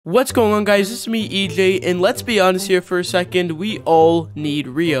What's going on, guys? This is me, EJ, and let's be honest here for a second, we all need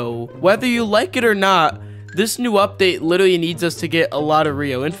Rio. Whether you like it or not, this new update literally needs us to get a lot of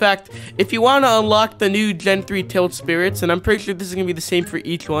Rio. In fact, if you want to unlock the new Gen 3 Tailed Spirits, and I'm pretty sure this is going to be the same for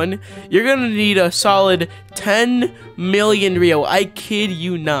each one, you're going to need a solid 10 million Rio. I kid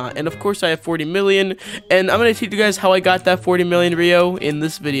you not. And of course, I have 40 million, and I'm going to teach you guys how I got that 40 million Rio in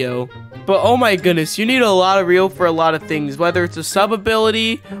this video. But oh my goodness, you need a lot of Rio for a lot of things, whether it's a sub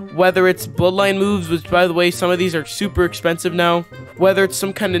ability, whether it's bloodline moves, which by the way, some of these are super expensive now, whether it's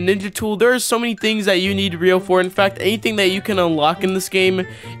some kind of ninja tool. There are so many things that you need Rio for. In fact, anything that you can unlock in this game,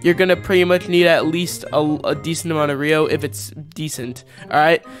 you're gonna pretty much need at least a decent amount of Rio if it's decent.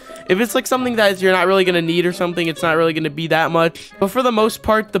 Alright, if it's like something that you're not really gonna need or something, it's not really gonna be that much. But for the most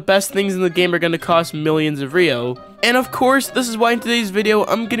part, the best things in the game are gonna cost millions of Rio. And of course, this is why in today's video,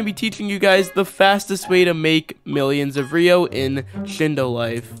 I'm going to be teaching you guys the fastest way to make millions of Rio in Shindo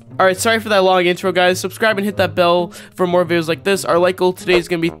life. Alright, sorry for that long intro, guys. Subscribe and hit that bell for more videos like this. Our like goal today is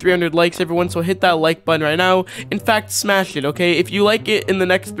going to be 300 likes, everyone, so hit that like button right now. In fact, smash it, okay? If you like it in the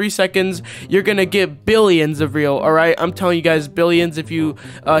next 3 seconds, you're going to get billions of Rio, alright? I'm telling you guys, billions if you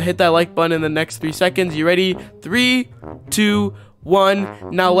hit that like button in the next 3 seconds. You ready? 3, 2,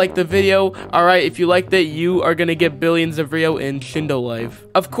 1. Now like the video. Alright, if you liked it, you are gonna get billions of Rio in Shindo life.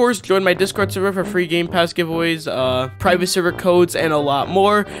 Of course, join my Discord server for free Game Pass giveaways, private server codes, and a lot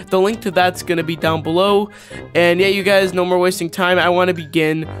more. The link to that's gonna be down below. And yeah, you guys, no more wasting time. I want to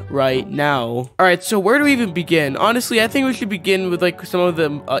begin right now. Alright, so where do we even begin? Honestly, I think we should begin with like some of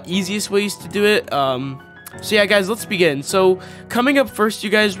the easiest ways to do it. So yeah, guys, let's begin. So coming up first, you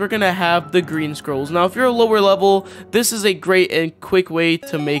guys, we're gonna have the green scrolls. Now if you're a lower level, this is a great and quick way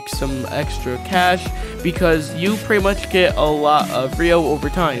to make some extra cash because you pretty much get a lot of Rio over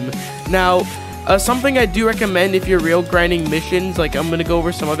time. Now something I do recommend if you're Rio grinding missions, like I'm gonna go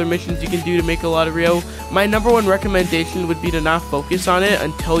over some other missions you can do to make a lot of Rio. My #1 recommendation would be to not focus on it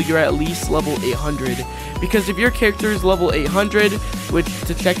until you're at least level 800. Because if your character is level 800, which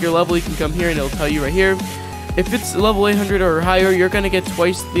to check your level, you can come here and it'll tell you right here. If it's level 800 or higher, you're going to get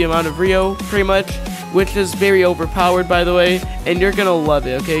twice the amount of Rio, pretty much, which is very overpowered, by the way, and you're going to love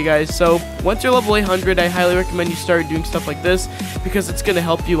it, okay, guys? So, once you're level 800, I highly recommend you start doing stuff like this, because it's going to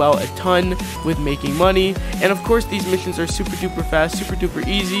help you out a ton with making money. And, of course, these missions are super duper fast, super duper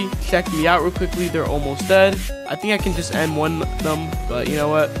easy. Check me out real quickly, they're almost dead. I think I can just end one of them, but you know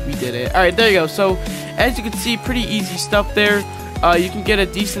what? We did it. Alright, there you go. So, as you can see, pretty easy stuff there. You can get a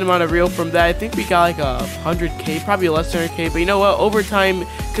decent amount of Rio from that. I think we got like 100k, probably less than 100k. But you know what? Over time,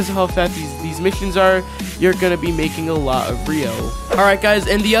 because of how fast these missions are, you're going to be making a lot of Rio. Alright, guys,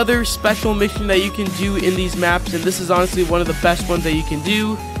 and the other special mission that you can do in these maps, and this is honestly one of the best ones that you can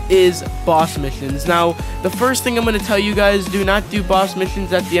do, is boss missions. Now, the first thing I'm going to tell you guys, do not do boss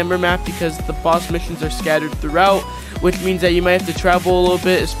missions at the Ember map because the boss missions are scattered throughout, which means that you might have to travel a little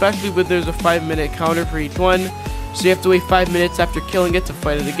bit, especially when there's a 5-minute counter for each one. So you have to wait 5 minutes after killing it to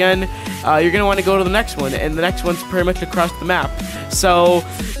fight it again. You're going to want to go to the next one, and the next one's pretty much across the map. So,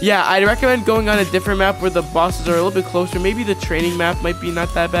 yeah, I'd recommend going on a different map where the bosses are a little bit closer. Maybe the training map might be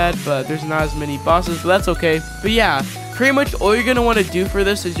not that bad, but there's not as many bosses, but that's okay. But yeah, pretty much all you're going to want to do for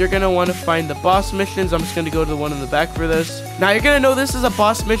this is you're going to want to find the boss missions. I'm just going to go to the one in the back for this. Now, you're going to know this is a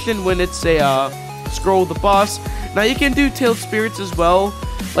boss mission when it's a scroll with the boss. Now, you can do Tailed Spirits as well,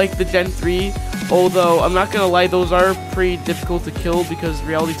 like the Gen 3. Although, I'm not gonna lie, those are pretty difficult to kill because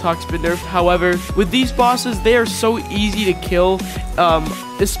Reality Talk's been nerfed. However, with these bosses, they are so easy to kill,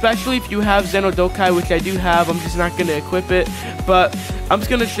 especially if you have Xenodokai, which I do have. I'm just not gonna equip it, but I'm just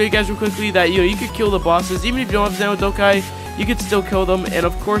gonna show you guys real quickly that, you know, you could kill the bosses. Even if you don't have Xenodokai, you could still kill them. And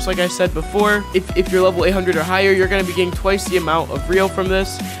of course, like I said before, if you're level 800 or higher, you're going to be getting twice the amount of Rio from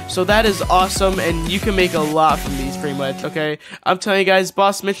this. So that is awesome, and you can make a lot from these pretty much, okay? I'm telling you guys,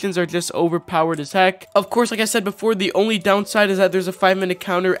 boss missions are just overpowered as heck. Of course, like I said before, the only downside is that there's a 5-minute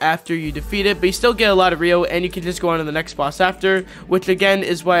counter after you defeat it, but you still get a lot of Rio, and you can just go on to the next boss after, which again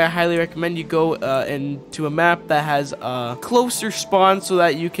is why I highly recommend you go into a map that has a closer spawn so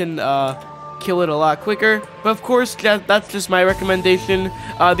that you can kill it a lot quicker. But of course, that's just my recommendation.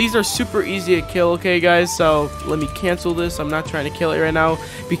 These are super easy to kill, okay, guys? So let me cancel this. I'm not trying to kill it right now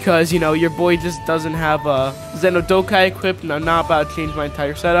because, you know, your boy just doesn't have Xenodokai equipped, and I'm not about to change my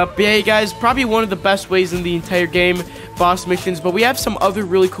entire setup. But yeah, you guys, probably one of the best ways in the entire game, boss missions. But we have some other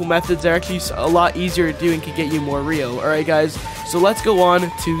really cool methods that are actually a lot easier to do and can get you more Rio. Alright, guys, so let's go on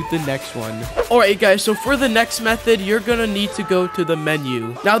to the next one. Alright, guys, so for the next method, you're gonna need to go to the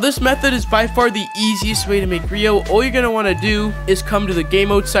menu. Now, this method is by far the easiest way to make Rio. All you're going to want to do is come to the game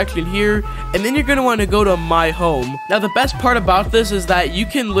mode section here, and then you're going to want to go to my home. Now, the best part about this is that you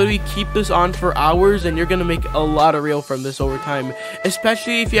can literally keep this on for hours, and you're going to make a lot of Rio from this over time,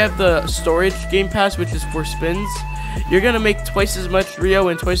 especially if you have the storage game pass, which is for spins. You're gonna make twice as much Rio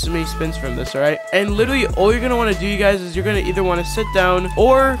and twice as many spins from this, alright? And literally all you're gonna want to do, you guys, is you're gonna either want to sit down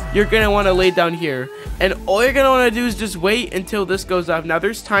or you're gonna want to lay down here. And all you're gonna want to do is just wait until this goes off. Now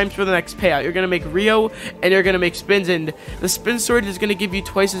there's times for the next payout. You're gonna make Rio and you're gonna make spins, and the spin storage is gonna give you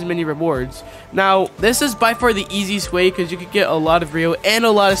twice as many rewards. Now this is by far the easiest way because you could get a lot of Rio and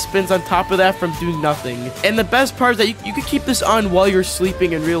a lot of spins on top of that from doing nothing. And the best part is that you could keep this on while you're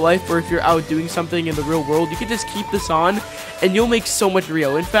sleeping in real life, or if you're out doing something in the real world, you could just keep this on and you'll make so much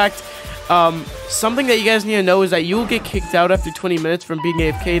Rio. In fact, something that you guys need to know is that you will get kicked out after 20 minutes from being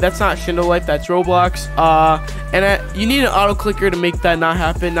AFK. That's not Shindo life, that's Roblox. You need an auto clicker to make that not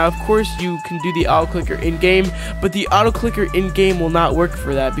happen. Now, of course, you can do the auto clicker in game, but the auto clicker in game will not work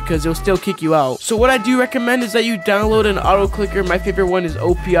for that because it'll still kick you out. So what I do recommend is that you download an auto clicker. My favorite one is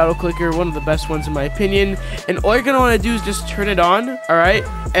OP auto clicker, one of the best ones in my opinion. And all you're gonna want to do is just turn it on, all right?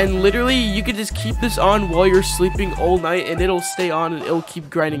 And literally, you can just keep this on while you're sleeping all night, and it'll stay on and it'll keep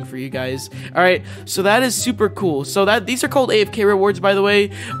grinding for you guys. All right, so that is super cool. So these are called AFK rewards, by the way.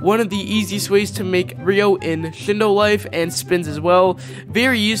 One of the easiest ways to make Rio in Shindo life and spins as well.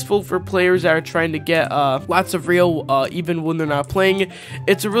 Very useful for players that are trying to get lots of Rio even when they're not playing.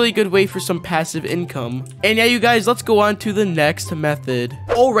 It's a really good way for some passive income. And yeah, you guys, let's go on to the next method.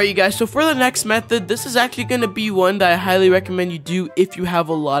 All right, you guys, so for the next method, this is actually going to be one that I highly recommend you do if you have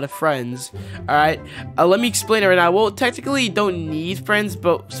a lot of friends. All right, let me explain it right now. Well, technically, you don't need friends,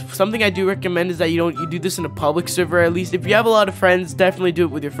 but something I do recommend is that you do this in a public server. At least if you have a lot of friends, definitely do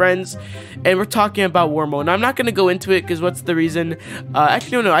it with your friends. And we're talking about war mode. Now, I'm not going to go into it because what's the reason?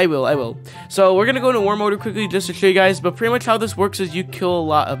 Actually, no, I will. So we're going to go into war mode quickly just to show you guys, but pretty much how this works is you kill a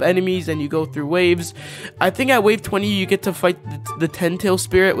lot of enemies and you go through waves. I think at wave 20 you get to fight the 10-tail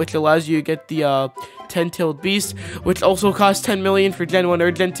spirit, which allows you to get the 10-tailed beast, which also costs 10 million for Gen 1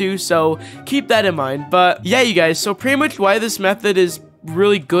 or Gen 2, so keep that in mind. But yeah, you guys, so pretty much why this method is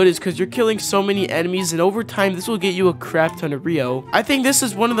really good is because you're killing so many enemies, and over time this will get you a crap ton of Rio. I think this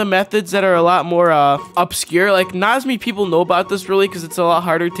is one of the methods that are a lot more obscure. Like, not as many people know about this really because it's a lot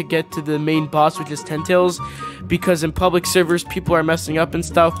harder to get to the main boss, which is 10 tails, because in public servers people are messing up and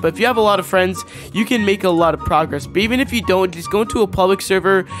stuff. But if you have a lot of friends, you can make a lot of progress. But even if you don't, just go into a public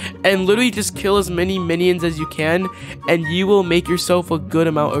server and literally just kill as many minions as you can, and you will make yourself a good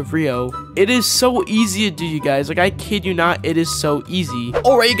amount of Rio. It is so easy to do, you guys. Like, I kid you not, it is so easy.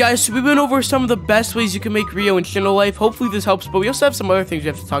 Alright, guys, so we went over some of the best ways you can make Rio in Shindo life. Hopefully this helps, but we also have some other things we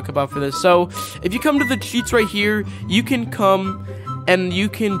have to talk about for this. So if you come to the cheats right here, you can come and you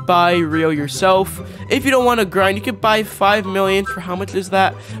can buy Rio yourself. If you don't want to grind, you can buy 5 million. For how much is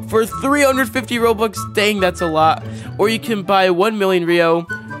that? For 350 Robux. Dang, that's a lot. Or you can buy 1 million Rio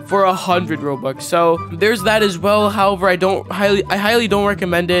for 100 Robux. So there's that as well. However, I highly don't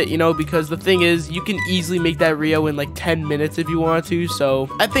recommend it, you know, because the thing is, you can easily make that Rio in like 10 minutes if you want to. So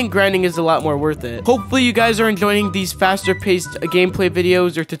I think grinding is a lot more worth it. Hopefully you guys are enjoying these faster paced gameplay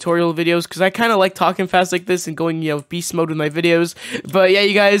videos or tutorial videos, because I kind of like talking fast like this and going, you know, beast mode with my videos. But yeah,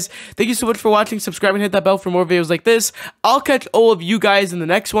 you guys, thank you so much for watching. Subscribe and hit that bell for more videos like this. I'll catch all of you guys in the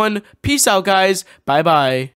next one. Peace out, guys. Bye bye.